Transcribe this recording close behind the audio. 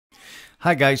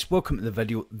Hi guys, welcome to the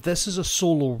video. This is a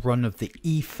solo run of the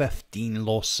E15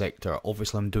 Lost Sector.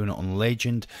 Obviously I'm doing it on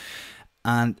Legend,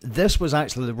 and this was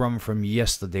actually the run from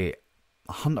yesterday.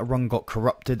 A Hunter run got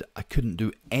corrupted. I couldn't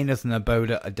do anything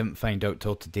about it. I didn't find out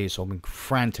till today, so I've been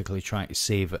frantically trying to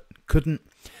save it. Couldn't.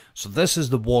 So this is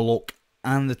the Warlock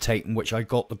and the Titan, which I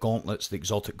got the gauntlets, the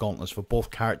exotic gauntlets for both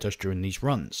characters during these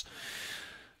runs.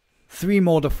 3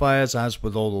 modifiers as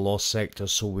with all the Lost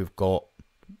Sectors, so we've got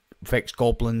Vex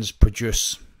Goblins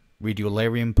produce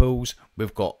Radiolarian pools,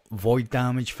 we've got void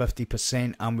damage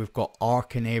 50%, and we've got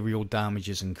arc and aerial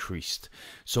damages increased.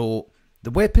 So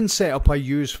the weapon setup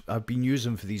I've been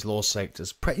using for these Lost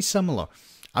Sectors pretty similar.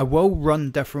 I will run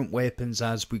different weapons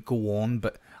as we go on,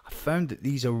 but I found that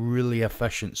these are really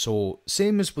efficient. So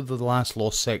same as with the last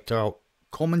Lost Sector, I'll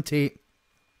commentate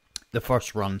the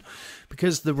first run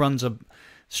because the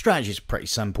strategy is pretty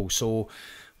simple. So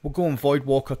we'll go on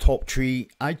Voidwalker top tree.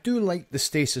 I do like the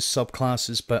stasis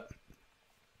subclasses, but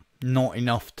not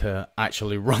enough to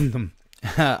actually run them.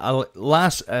 The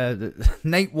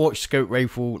Night Watch Scout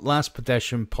Rifle, Last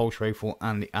Pedestrian Pulse Rifle,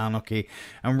 and the Anarchy,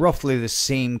 and roughly the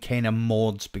same kind of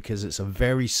mods because it's a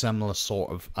very similar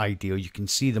sort of idea. You can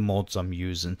see the mods I'm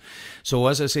using. So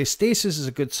as I say, stasis is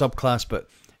a good subclass, but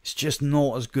it's just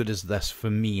not as good as this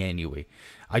for me anyway.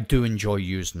 I do enjoy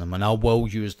using them, and I will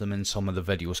use them in some of the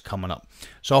videos coming up.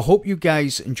 So I hope you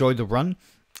guys enjoy the run.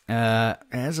 It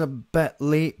is a bit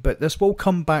late, but this will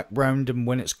come back round, and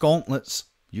when it's gauntlets,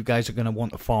 you guys are going to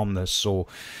want to farm this. So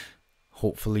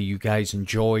hopefully you guys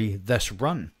enjoy this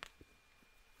run.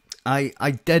 I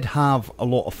did have a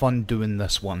lot of fun doing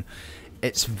this one.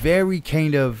 It's very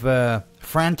kind of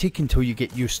frantic until you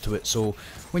get used to it. So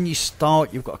when you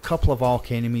start, you've got a couple of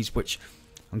arc enemies, which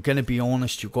I'm going to be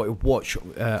honest, you've got to watch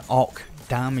arc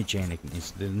damage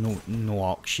enemies. There's no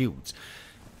arc shields.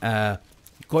 You've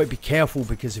got to be careful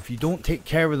because if you don't take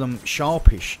care of them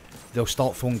sharpish, they'll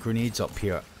start throwing grenades up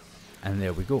here. And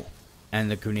there we go. And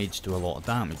the grenades do a lot of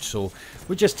damage. So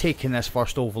we're just taking this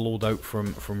first overload out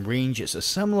from range. It's a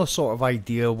similar sort of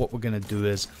idea. What we're going to do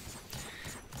is,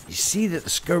 you see that the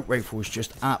scout rifle is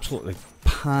just absolutely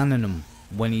panning him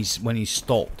when he's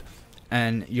stopped.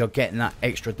 And you're getting that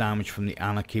extra damage from the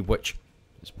Anarchy, which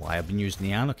is why I've been using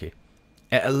the Anarchy.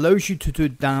 It allows you to do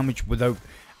damage without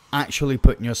actually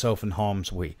putting yourself in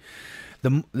harm's way.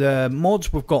 The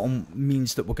mods we've got on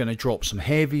means that we're going to drop some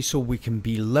heavy, so we can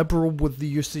be liberal with the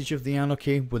usage of the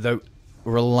Anarchy without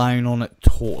relying on it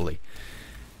totally.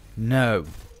 Now,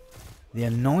 the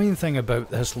annoying thing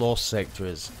about this Lost Sector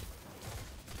is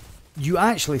you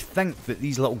actually think that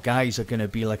these little guys are going to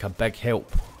be like a big help.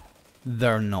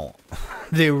 They're not.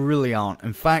 They really aren't.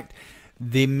 In fact,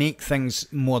 they make things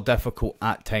more difficult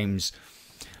at times.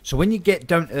 So when you get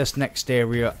down to this next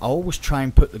area, I always try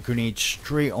and put the grenade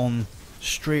straight on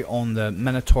the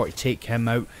Minotaur to take him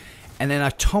out, and then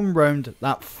I turn round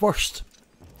the first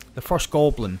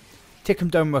goblin, take him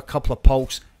down with a couple of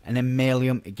pulse, and then melee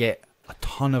him to get a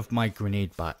ton of my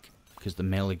grenade back, because the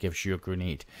melee gives you a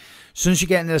grenade. As soon as you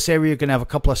get into this area, you're going to have a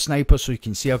couple of snipers, so you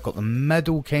can see I've got the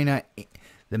middle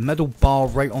bar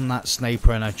right on that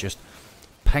sniper, and I just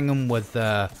ping him with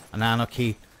an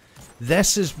Anarchy.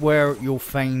 This is where you'll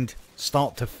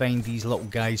start to find these little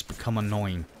guys become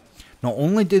annoying. Not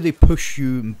only do they push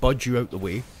you and budge you out the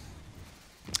way,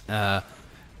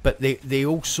 but they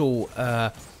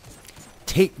also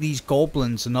take these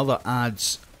goblins and other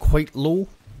adds quite low,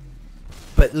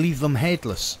 but leave them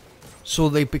headless. So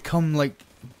they become like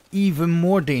even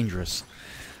more dangerous.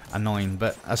 Annoying,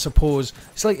 but I suppose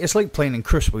it's like playing in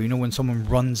Crucible. You know, when someone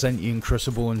runs into you in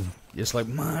Crucible and it's like,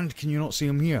 man, can you not see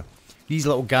him here? These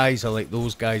little guys are like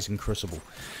those guys in Crucible.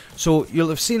 So you'll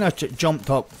have seen I jumped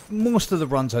up. Most of the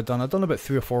runs I've done about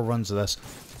 3 or 4 runs of this,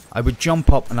 I would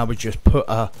jump up and I would just put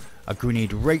a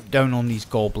grenade right down on these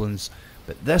goblins.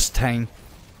 But this time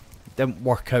it didn't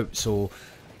work out, so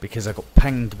because I got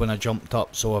pinged when I jumped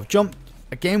up. So I've jumped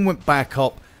again, went back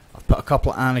up. I've put a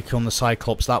couple of Anarchy on the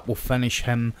Cyclops. That will finish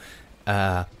him.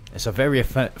 It's a very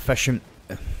efficient.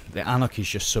 The Anarchy is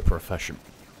just super efficient.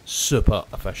 Super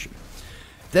efficient.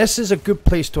 This is a good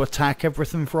place to attack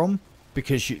everything from,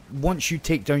 because once you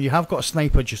take down, you have got a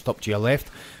sniper just up to your left,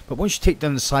 but once you take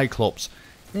down the Cyclops,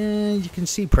 you can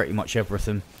see pretty much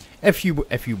everything. If you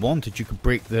wanted, you could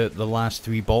break the last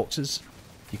 3 boxes.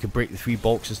 You could break the 3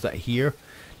 boxes that are here.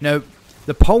 Now,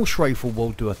 the Pulse Rifle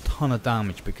will do a ton of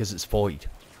damage because it's void.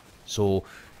 So,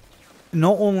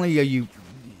 not only are you...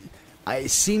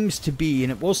 It seems to be,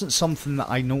 and it wasn't something that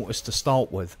I noticed to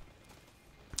start with,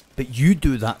 but you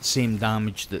do that same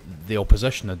damage that the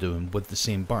opposition are doing with the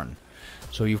same burn.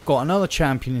 So you've got another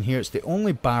champion in here. It's the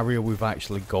only barrier we've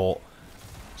actually got.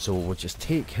 So we'll just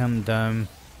take him down.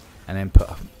 and then put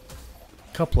a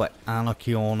couple of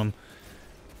Anarchy on him.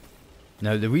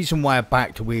 Now the reason why I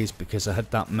backed away is because I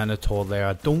had that Minotaur there.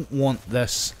 I don't want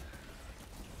this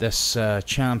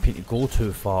champion to go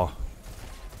too far,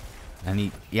 and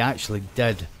he actually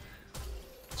did.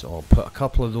 So I'll put a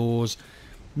couple of those.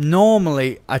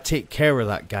 Normally I take care of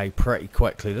that guy pretty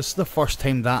quickly. This is the first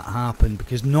time that happened,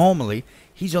 because normally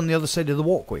he's on the other side of the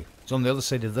walkway. He's on the other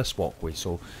side of this walkway.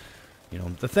 So, you know,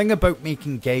 the thing about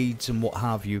making guides and what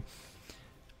have you,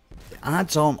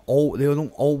 ads they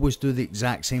don't always do the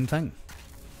exact same thing.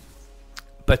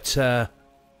 But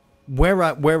where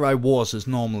I was is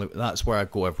normally, that's where I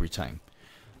go every time.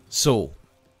 So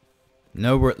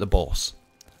now we're at the boss.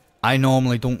 I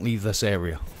normally don't leave this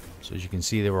area. So as you can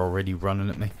see, they're already running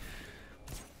at me.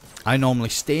 I normally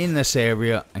stay in this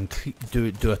area and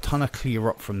do a ton of clear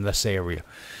up from this area.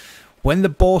 When the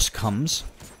boss comes,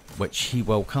 which he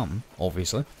will come,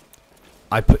 obviously,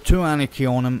 I put 2 Anarchy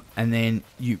on him, and then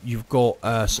you've got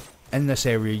in this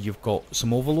area you've got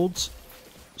some overloads.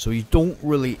 So you don't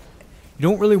really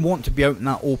want to be out in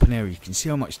that open area. You can see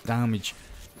how much damage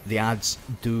the ads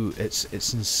do.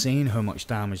 It's insane how much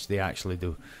damage they actually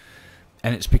do,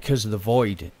 and it's because of the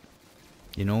void.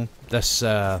 You know, this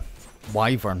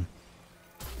wyvern.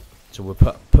 So we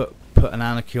put an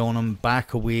Anarchy on him,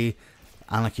 back away.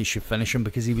 Anarchy should finish him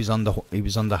because he was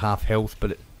under half health,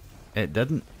 but it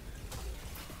didn't.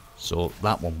 So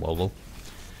that one will though.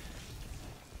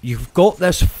 You've got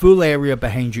this full area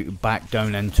behind you to back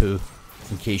down into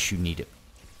in case you need it.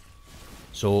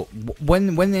 So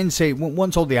when the inside,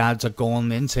 once all the ads are gone,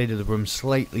 the inside of the room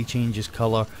slightly changes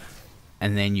colour,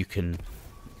 and then you can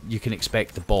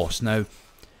expect the boss. Now,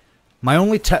 my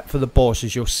only tip for the boss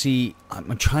is, you'll see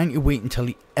I'm trying to wait until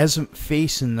he isn't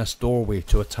facing this doorway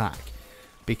to attack,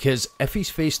 because if he's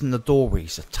facing the doorway,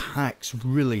 his attacks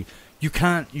really, you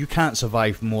can't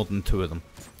survive more than 2 of them.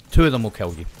 2 of them will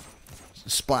kill you.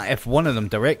 Splat, if one of them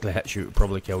directly hits you, it'll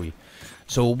probably kill you.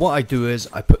 So what I do is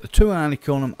I put the 2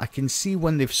 Anarchy on him. I can see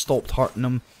when they've stopped hurting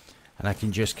him, and I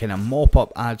can just kind of mop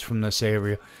up ads from this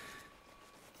area.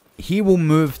 He will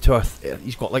move to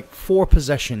he's got like 4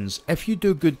 positions. If you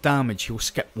do good damage, he'll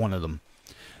skip one of them.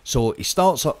 So he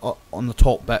starts on the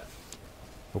top bit.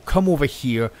 He'll come over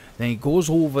here, then he goes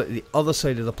over the other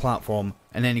side of the platform,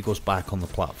 and then he goes back on the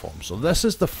platform. So this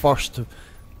is the first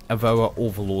of our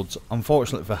overloads.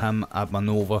 Unfortunately for him, I had my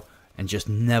Nova and just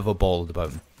never bothered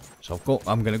about him. So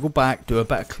I'm going to go back, do a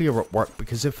bit of clear up work,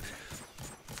 because if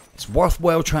it's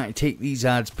worthwhile trying to take these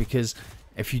ads, because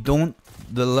if you don't,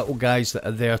 the little guys that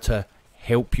are there to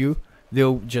help you,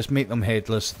 they'll just make them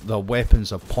headless. Their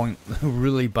weapons are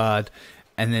really bad,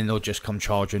 and then they'll just come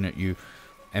charging at you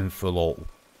in full auto.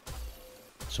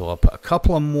 So I'll put a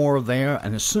couple of more there,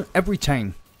 and every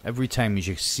time as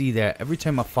you see there, every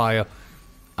time I fire,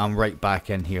 I'm right back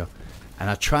in here. And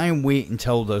I try and wait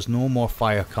until there's no more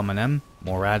fire coming in,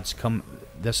 more ads come.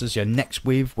 This is your next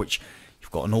wave, which you've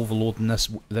got an overload in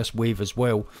this wave as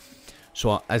well.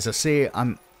 So as I say,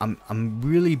 I'm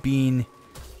really being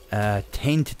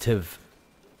tentative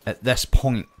at this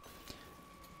point,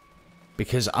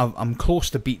 because I'm close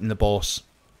to beating the boss,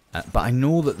 but I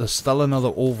know that there's still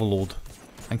another overload.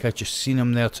 I think I just seen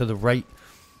him there to the right.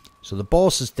 So the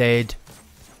boss is dead.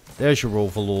 There's your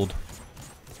overload.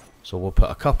 So we'll put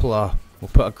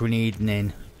a grenade, and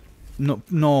then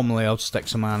normally I'll stick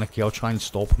some Anarchy. I'll try and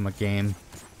stop him again.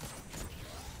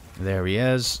 There he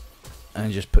is.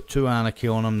 And just put 2 Anarchy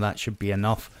on him. That should be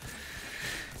enough.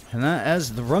 And that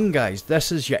is the run, guys.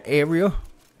 This is your area.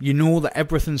 You know that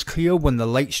everything's clear when the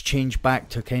lights change back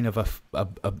to kind of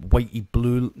a whitey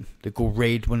blue. They go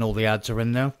red when all the ads are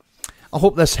in there. I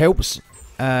hope this helps.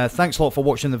 Thanks a lot for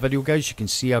watching the video, guys. You can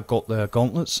see I've got the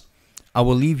gauntlets. I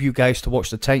will leave you guys to watch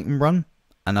the Titan run,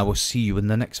 and I will see you in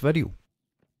the next video.